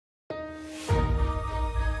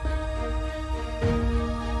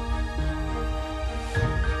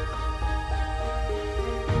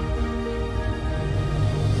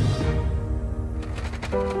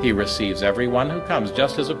He receives everyone who comes,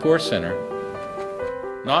 just as a poor sinner,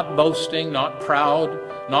 not boasting, not proud,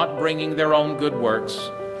 not bringing their own good works.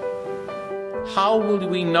 How will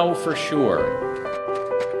we know for sure?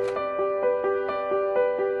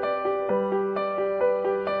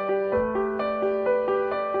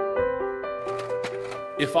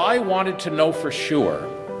 If I wanted to know for sure,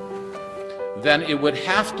 then it would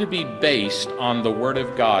have to be based on the Word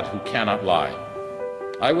of God, who cannot lie.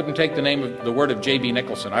 I wouldn't take the word of J.B.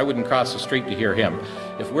 Nicholson. I wouldn't cross the street to hear him.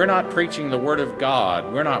 If we're not preaching the Word of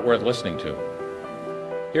God, we're not worth listening to.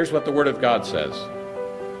 Here's what the Word of God says.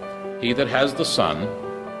 He that has the Son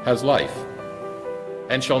has life,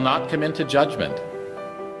 and shall not come into judgment,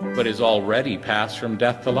 but is already passed from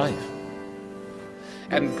death to life.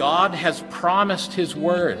 And God has promised His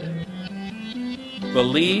Word.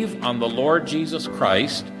 Believe on the Lord Jesus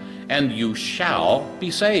Christ, and you shall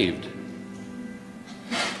be saved.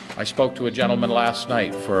 I spoke to a gentleman last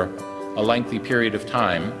night for a lengthy period of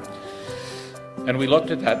time, and we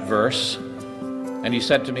looked at that verse, and he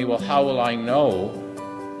said to me, well, how will I know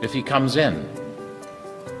if he comes in?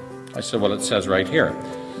 I said, well, it says right here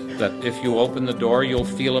that if you open the door, you'll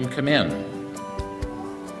feel him come in.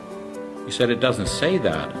 He said, it doesn't say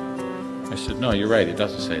that. I said, no, you're right, it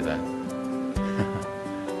doesn't say that.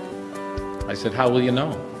 I said, how will you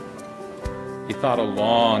know? He thought a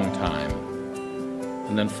long time.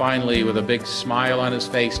 And then finally, with a big smile on his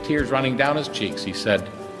face, tears running down his cheeks, he said,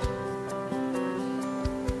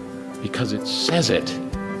 because it says it.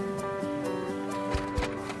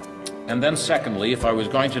 And then secondly, if I was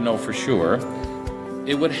going to know for sure,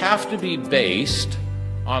 it would have to be based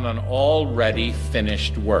on an already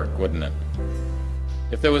finished work, wouldn't it?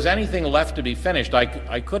 If there was anything left to be finished,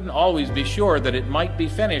 I couldn't always be sure that it might be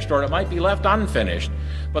finished or it might be left unfinished.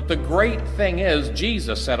 But the great thing is,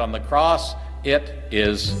 Jesus said on the cross, it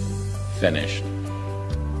is finished.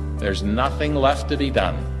 There's nothing left to be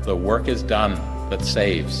done. The work is done that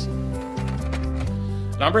saves.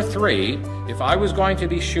 Number three, if I was going to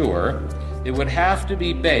be sure, it would have to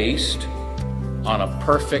be based on a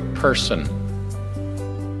perfect person.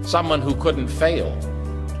 Someone who couldn't fail.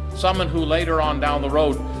 Someone who later on down the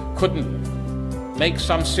road couldn't make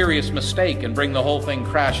some serious mistake and bring the whole thing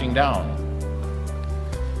crashing down.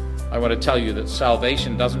 I want to tell you that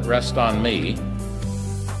salvation doesn't rest on me.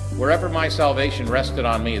 Wherever my salvation rested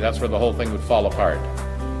on me, that's where the whole thing would fall apart.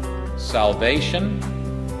 Salvation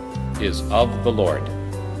is of the Lord,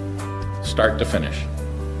 start to finish.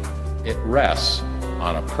 It rests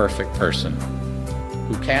on a perfect person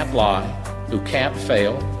who can't lie, who can't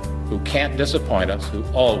fail, who can't disappoint us, who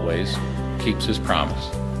always keeps his promise.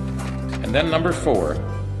 And then number four,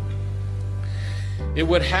 it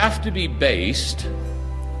would have to be based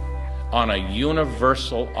on a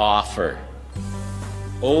universal offer.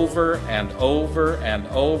 Over and over and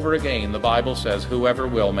over again, the Bible says, whoever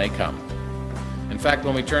will may come. In fact,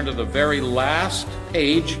 when we turn to the very last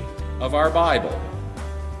page of our Bible,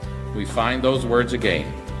 we find those words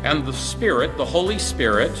again. And the Spirit, the Holy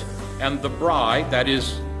Spirit, and the bride, that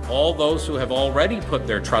is, all those who have already put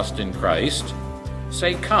their trust in Christ,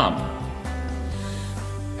 say, come.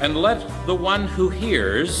 And let the one who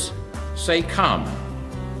hears say, come.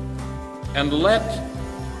 And let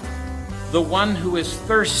the one who is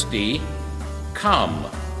thirsty come.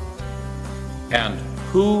 And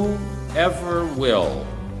whoever will,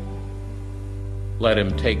 let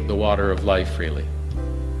him take the water of life freely.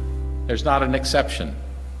 There's not an exception.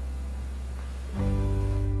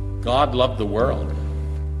 God loved the world.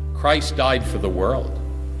 Christ died for the world.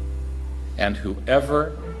 And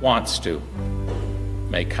whoever wants to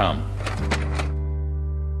may come.